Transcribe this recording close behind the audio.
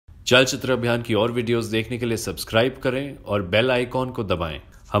चलचित्र अभियान की और वीडियोस देखने के लिए सब्सक्राइब करें और बेल आइकॉन को दबाएं।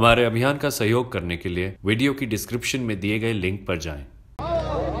 हमारे अभियान का सहयोग करने के लिए वीडियो की डिस्क्रिप्शन में दिए गए लिंक पर जाएं।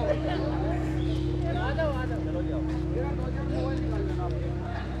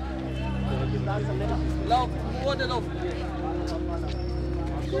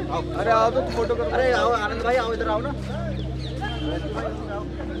 अरे आओ तो फोटो करो। अरे आओ आनंद भाई, आओ इधर आओ ना।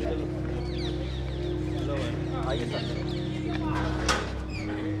 आइए सर,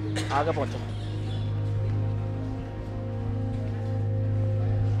 आगे पहुंचो।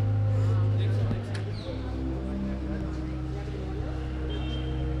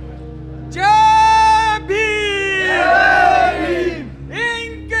 जय भीम,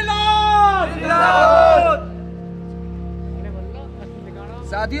 इंकलाब जिंदाबाद।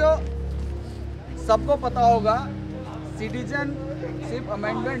 साथियों, सबको पता होगा सिटीजनशिप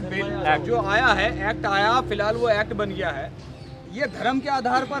अमेंडमेंट बिल जो आया है, एक्ट आया, फिलहाल वो एक्ट बन गया है। ये धर्म के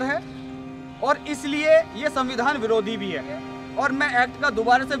आधार पर है और इसलिए ये संविधान विरोधी भी है। और मैं एक्ट का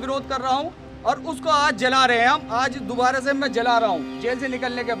दोबारा से विरोध कर रहा हूँ और उसको आज जला रहे हैं हम। आज दोबारा से मैं जला रहा हूँ जेल से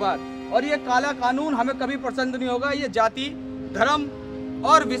निकलने के बाद। और ये काला कानून हमें कभी पसंद नहीं होगा। ये जाति, धर्म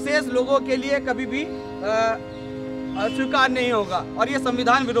और विशेष लोगों के लिए कभी भी स्वीकार नहीं होगा और ये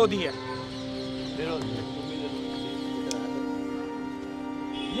संविधान विरोधी है।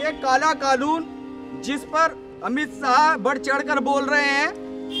 ये काला कानून जिस पर अमित शाह बढ़ चढ़कर बोल रहे हैं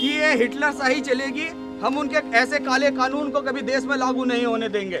कि ये हिटलर शाही चलेगी, हम उनके ऐसे काले कानून को कभी देश में लागू नहीं होने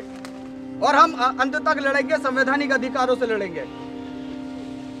देंगे और हम अंत तक लड़ेंगे, संवैधानिक अधिकारों से लड़ेंगे।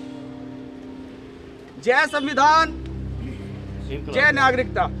 जय संविधान, जय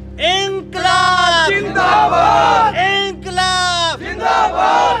नागरिकता। इंकलाब जिंदाबाद, इंकलाब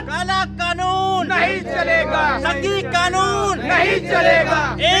जिंदाबाद। काला कानून नहीं चलेगा, संघी कानून नहीं चलेगा।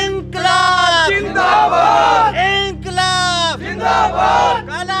 इंकलाब जिंदाबाद, इंकलाब जिंदाबाद।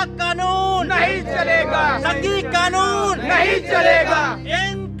 काला कानून नहीं चलेगा, संघी कानून नहीं चलेगा।